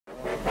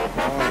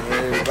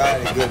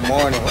everybody. Good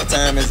morning. What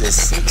time is it?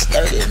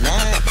 6:39.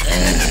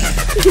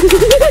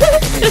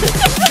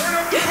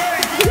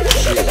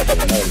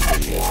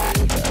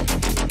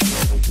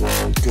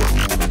 Good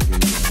morning.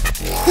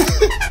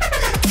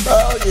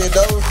 Oh yeah,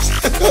 no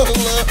love.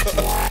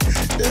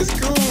 It's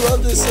cool.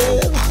 I'm just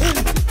saying.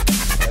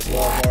 That's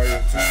why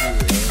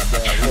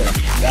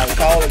Mariotoogood. Got a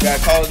caller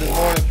this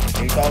morning.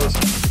 Can you call us?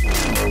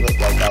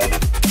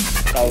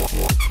 Call us.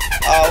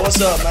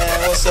 What's up,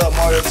 man? What's up,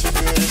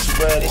 Mariotoogood? This your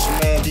brother. This your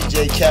man,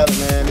 DJ Cali,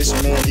 man. This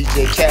your man,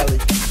 DJ Cali.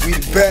 We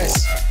the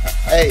best.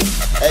 Hey,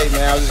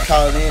 man. I was just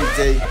calling in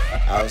today.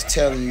 I was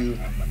telling you,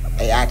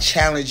 hey, I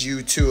challenge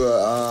you to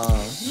a,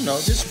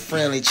 just a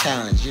friendly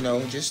challenge.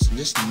 Just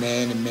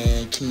man to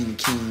man, king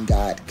to king,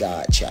 God to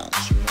God challenge.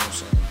 You know what I'm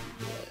saying?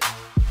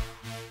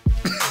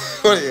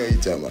 What the hell are you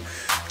talking about?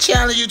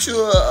 Challenge you to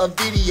a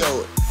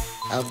video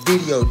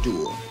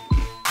duel.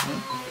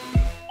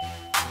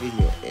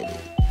 Video edit.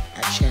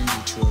 I challenge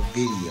you to a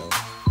video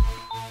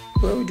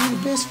where we do the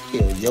best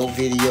video. Your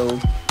video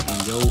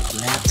on your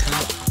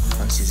laptop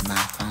versus my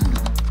phone.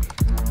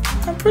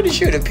 I'm pretty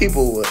sure that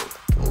people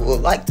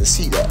would like to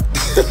see that.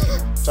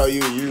 So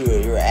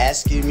you're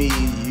asking me,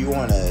 you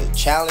want to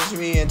challenge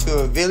me into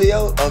a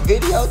video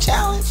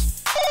challenge?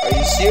 Are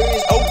you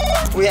serious? Oh,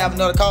 we have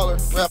another caller.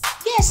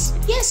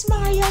 Yes,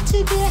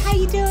 Mariotoogood. How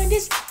you doing?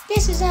 This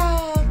is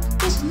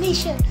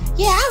Nisha.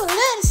 Yeah, I would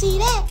love to see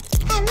that.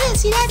 I'd love to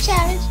see that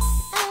challenge.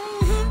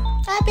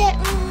 I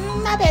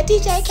bet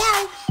DJ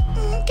Cali.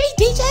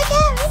 DJ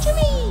Cali, what you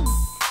mean?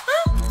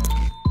 Huh?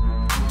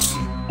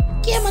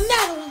 Give him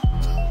another one.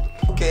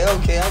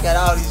 Okay, I got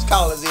all these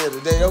callers here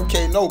today.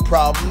 Okay, no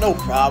problem. No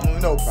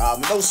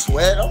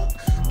sweat.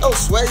 No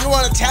sweat. You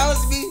want to challenge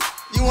me?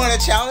 You want to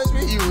challenge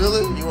me? You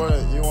really? You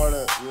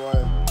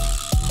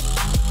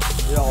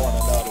don't want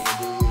to know,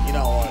 do you? You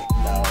don't want to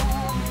know.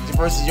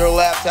 Versus your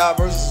laptop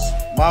versus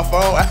my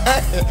phone.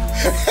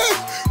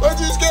 What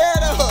you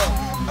scared of?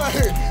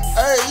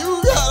 Hey,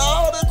 you got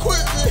all the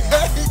equipment.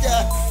 You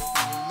got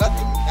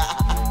nothing.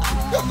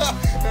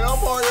 And I'm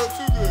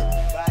Mariotoogood.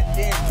 God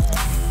damn it.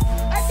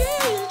 I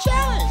dare you to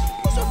challenge.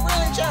 What's a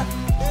friendly challenge?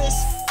 It's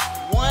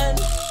one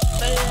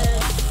fan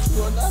to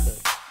another.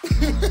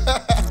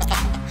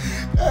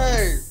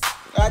 Hey,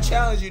 I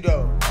challenge you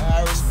though.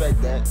 I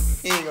respect that.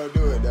 He ain't gonna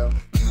do it though.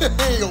 He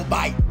ain't gonna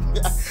bite.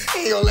 He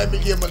ain't gonna let me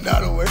give him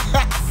another one.